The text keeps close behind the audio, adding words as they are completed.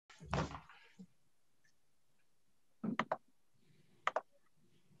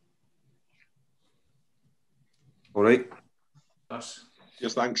All right.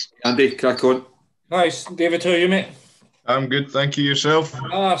 Yes, thanks. Andy, crack on. Nice. David, how are you, mate? I'm good, thank you. Yourself?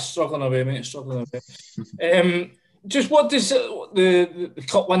 Struggling away, mate. Struggling away. Just what does the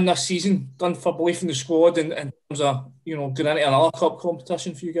cup win this season done for belief in the squad in terms of, going into another cup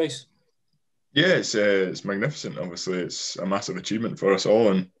competition for you guys? Yeah, it's magnificent. Obviously, it's a massive achievement for us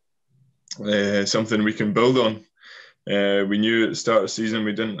all, and something we can build on. We knew at the start of the season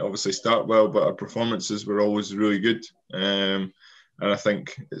we didn't obviously start well, but our performances were always really good. And I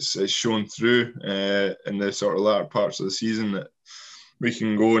think it's shown through in the sort of latter parts of the season that we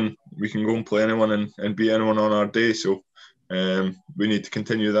can go and play anyone and beat anyone on our day. So we need to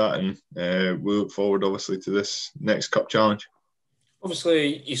continue that, and we look forward obviously to this next cup challenge.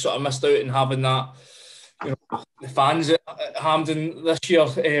 Obviously, you sort of missed out in having that, the fans at Hampden this year.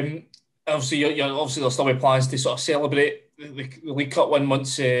 Obviously, there's still plans to sort of celebrate the League Cup win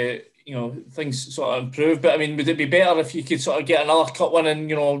once things sort of improve. But I mean, would it be better if you could sort of get another cup win and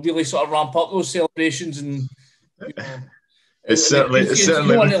really sort of ramp up those celebrations and? It certainly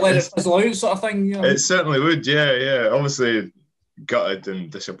want to let it fizzle out, sort of thing. It certainly would, yeah. Obviously, gutted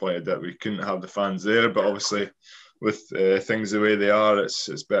and disappointed that we couldn't have the fans there, but obviously, with things the way they are,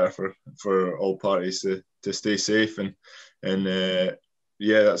 it's better for all parties to stay safe, and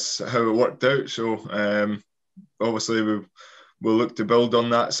yeah, that's how it worked out. So obviously, we'll look to build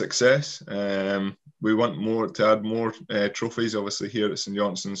on that success. We want to add more trophies, obviously here at St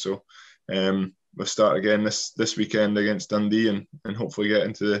Johnstone. So. We'll start again this weekend against Dundee and hopefully get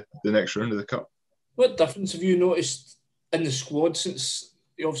into the next round of the Cup. What difference have you noticed in the squad since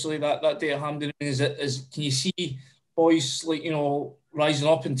obviously that day at Hampden? Can you see boys rising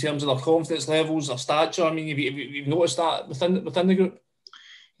up in terms of their confidence levels, their stature? I mean, have you noticed that within the group?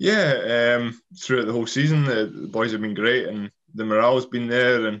 Yeah, throughout the whole season, the boys have been great, and the morale's been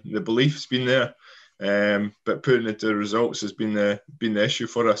there, and the belief's been there. But putting it to results has been the issue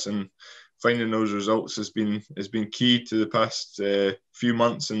for us, and finding those results has been key to the past few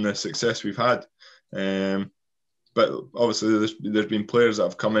months and the success we've had. But obviously there's been players that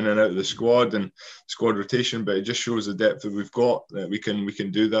have come in and out of the squad and squad rotation, but it just shows the depth that we've got, that we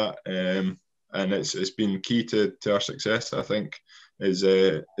can do that. And it's been key to our success, I think, is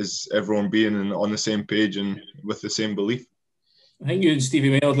everyone being on the same page and with the same belief. I think you and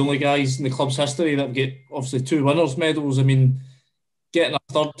Stevie May are the only guys in the club's history that get obviously 2 winners' medals. I mean, getting a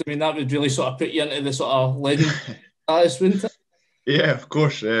third, I mean, that would really sort of put you into the sort of legend status, wouldn't it? Yeah, of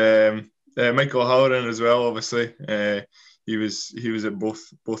course. Michael Halloran as well, obviously. He was at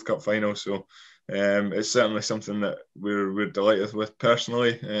both cup finals, so it's certainly something that we're delighted with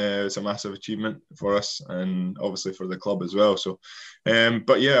personally. It's a massive achievement for us and obviously for the club as well. So,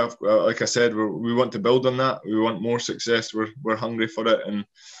 but yeah, like I said, we want to build on that. We want more success. We're hungry for it,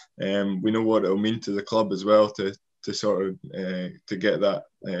 and we know what it'll mean to the club as well to sort of to get that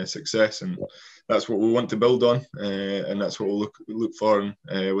success, and that's what we want to build on, and that's what we'll look for, and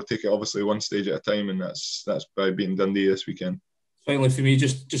we'll take it obviously one stage at a time, and that's by beating Dundee this weekend. Finally, for me,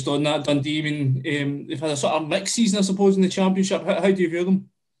 just on that, Dundee, I mean, they've had a sort of mixed season, I suppose, in the Championship. How do you view them?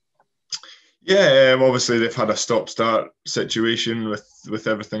 Yeah, obviously they've had a stop-start situation with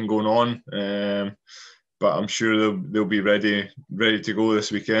everything going on, but I'm sure they'll be ready to go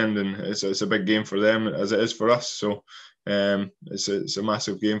this weekend, and it's a big game for them as it is for us. So it's a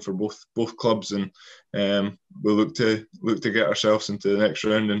massive game for both clubs, and we'll look to get ourselves into the next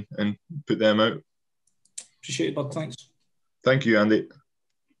round and put them out. Appreciate it, bud. Thanks. Thank you, Andy.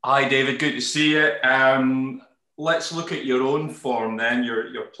 Hi, David. Good to see you. Let's look at your own form then.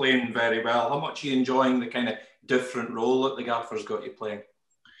 You're playing very well. How much are you enjoying the kind of different role that the gaffer's got you playing?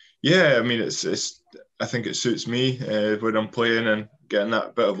 Yeah, I mean, I think it suits me when I'm playing and getting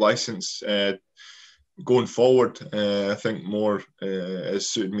that bit of license going forward. I think more has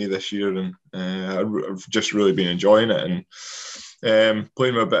suited me this year, and I've just really been enjoying it and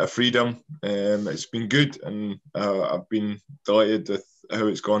playing with a bit of freedom. It's been good, and I've been delighted with how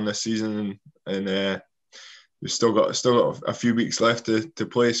it's gone this season, and we've still got a few weeks left to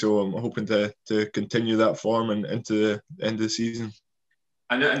play, so I'm hoping to continue that form and into the end of the season.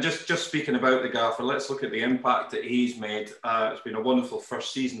 And just speaking about the gaffer, let's look at the impact that he's made. It's been a wonderful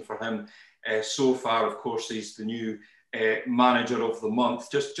first season for him so far. Of course, he's the new manager of the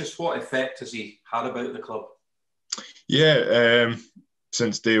month. Just what effect has he had about the club? Yeah,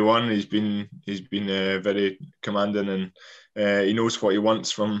 since day one, he's been very commanding, and he knows what he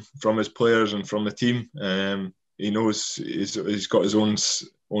wants from his players and from the team. He knows he's got his own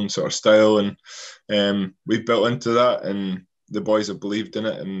sort of style, and we've built into that, and the boys have believed in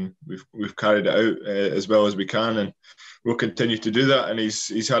it, and we've carried it out as well as we can, and we'll continue to do that. And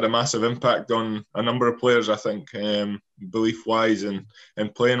he's had a massive impact on a number of players, I think, belief wise and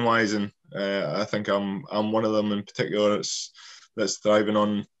playing wise, and I think I'm one of them in particular that's thriving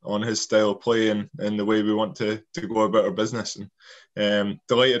on his style of play and the way we want to go about our business. And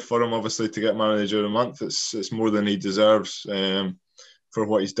delighted for him, obviously, to get Manager of the Month. It's more than he deserves for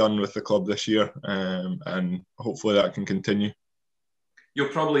what he's done with the club this year, and hopefully that can continue. You'll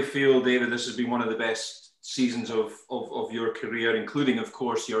probably feel, David, this has been one of the best seasons of your career, including, of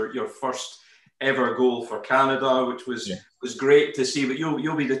course, your first ever goal for Canada, which was great to see. But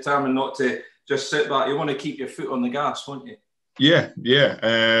you'll be determined not to just sit back. You want to keep your foot on the gas, won't you? Yeah.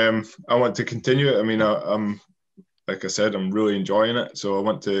 I want to continue it. I mean, I'm like I said, I'm really enjoying it. So I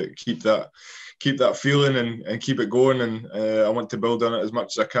want to keep that feeling and keep it going. And I want to build on it as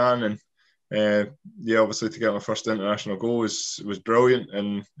much as I can. And obviously to get my first international goal was brilliant.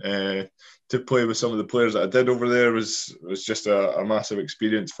 And to play with some of the players that I did over there was just a massive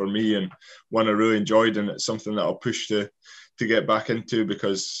experience for me, and one I really enjoyed. And it's something that I'll push to get back into,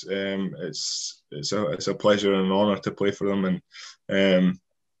 because it's a pleasure and an honour to play for them. And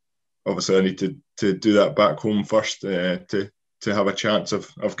obviously I need to do that back home first to have a chance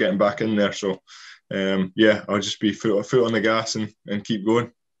of getting back in there. So I'll just be foot on the gas and keep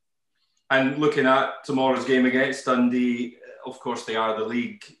going. And looking at tomorrow's game against Dundee, of course they are the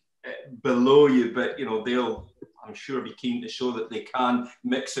league below you, but they'll, I'm sure, be keen to show that they can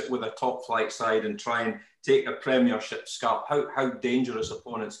mix it with a top flight side and try and take a Premiership scalp. How dangerous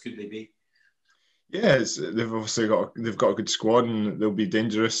opponents could they be? Yeah, they've obviously got a good squad, and they'll be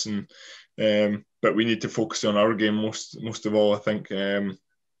dangerous. And but we need to focus on our game most of all. I think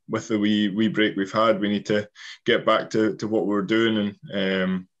with the wee break we've had, we need to get back to what we're doing.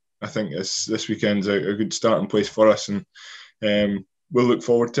 And I think this weekend's a good starting place for us, and we'll look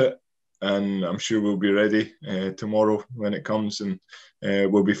forward to it. And I'm sure we'll be ready tomorrow when it comes, and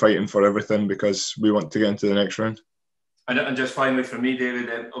we'll be fighting for everything because we want to get into the next round. And just finally for me,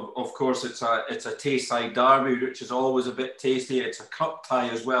 David, of course it's a Tayside derby, which is always a bit tasty. It's a cup tie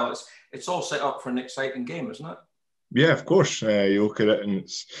as well. It's all set up for an exciting game, isn't it? Yeah, of course. You look at it, and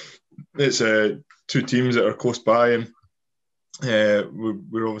it's two teams that are close by, and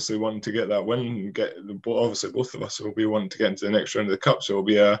we're obviously wanting to get that win. Obviously both of us will be wanting to get into the next round of the cup, so it'll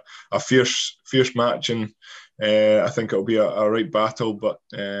be a fierce match, and I think it'll be a right battle. But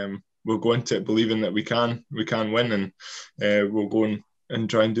we'll go into it believing that we can win, and we'll go and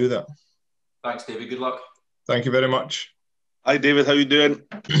try and do that. Thanks, David. Good luck. Thank you very much. Hi, David. How you doing?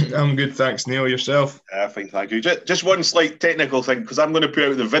 I'm good, thanks. Neil, yourself? Fine, thank you. Just one slight technical thing, because I'm going to put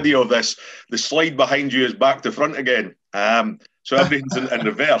out the video of this. The slide behind you is back to front again. So everything's in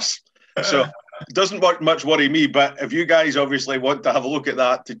reverse. So it doesn't much worry me, but if you guys obviously want to have a look at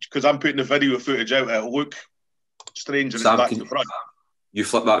that, because I'm putting the video footage out, it'll look strange and it's back to front. You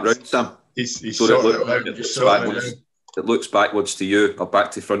flip that round, Sam. It looks backwards to you, or back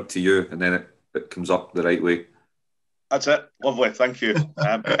to front to you, and then it comes up the right way. That's it. Lovely. Thank you.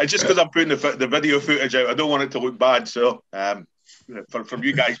 It's just because I'm putting the video footage out. I don't want it to look bad. So from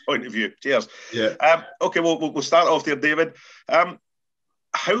you guys' point of view, cheers. Yeah. Okay, we'll start off there, David.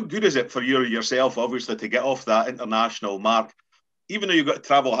 How good is it for yourself, obviously, to get off that international mark? Even though you've got to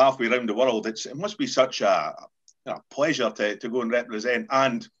travel halfway around the world, it must be such a pleasure to go and represent,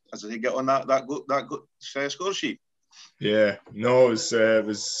 and as I say, get on that good score sheet. Yeah. No, it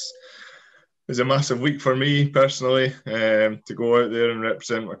was a massive week for me personally, to go out there and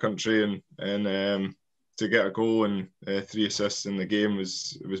represent my country, and to get a goal and 3 assists in the game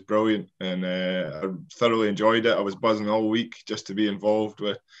was brilliant, and I thoroughly enjoyed it. I was buzzing all week just to be involved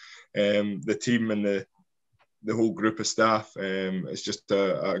with the team and the whole group of staff. It's just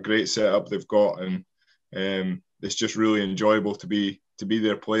a great setup they've got, and it's just really enjoyable to be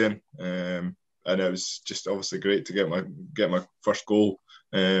there playing, and it was just obviously great to get my first goal.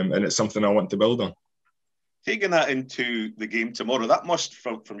 And it's something I want to build on. Taking that into the game tomorrow, that must,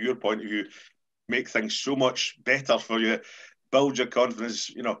 from your point of view, make things so much better for you, build your confidence.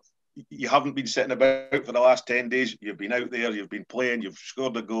 You haven't been sitting about for the last 10 days. You've been out there, you've been playing, you've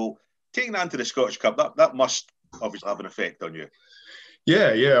scored a goal. Taking that into the Scottish Cup, that must obviously have an effect on you.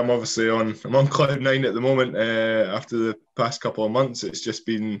 Yeah, I'm obviously on cloud 9 at the moment. After the past couple of months, it's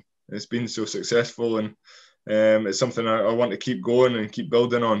been so successful, and it's something I want to keep going and keep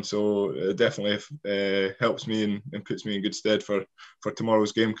building on. So it definitely helps me and puts me in good stead for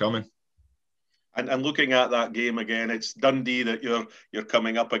tomorrow's game coming. And looking at that game again, it's Dundee that you're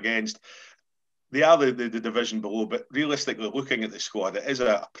coming up against. They are the division below, but realistically, looking at the squad, it is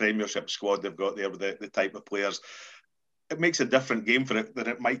a Premiership squad they've got there with the type of players. it makes a different game for it than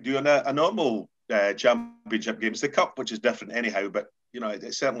it might do in a normal championship game. It's the cup, which is different anyhow, but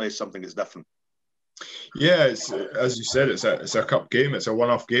it certainly is something that's different. Yeah, it's, as you said, it's a cup game. It's a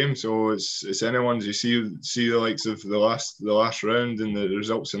one-off game, so it's anyone's. You see the likes of the last round and the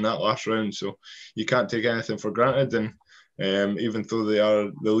results in that last round. So you can't take anything for granted. And even though they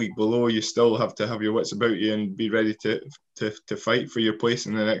are the league below, you still have to have your wits about you and be ready to fight for your place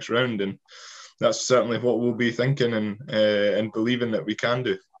in the next round. And that's certainly what we'll be thinking and believing that we can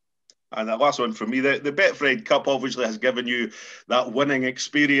do. And that last one for me, the Betfred Cup obviously has given you that winning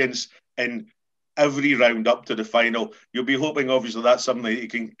experience in every round up to the final. You'll be hoping, obviously, that's something that you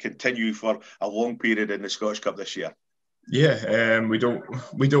can continue for a long period in the Scottish Cup this year. Yeah, we don't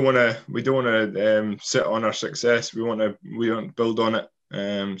want to sit on our success. We want to build on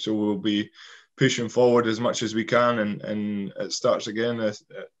it. So we'll be pushing forward as much as we can, and it starts again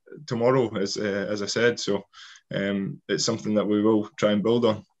tomorrow, as I said. So it's something that we will try and build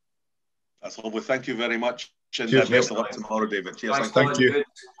on. That's lovely. Thank you very much. And Cheers, best of luck tomorrow, David. Cheers. Thank you.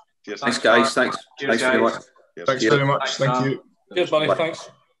 Cheers. Thanks, guys. Thanks. Cheers, Thanks very much. Thanks very much. Thank you. Cheers, buddy. Thanks.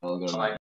 Bye.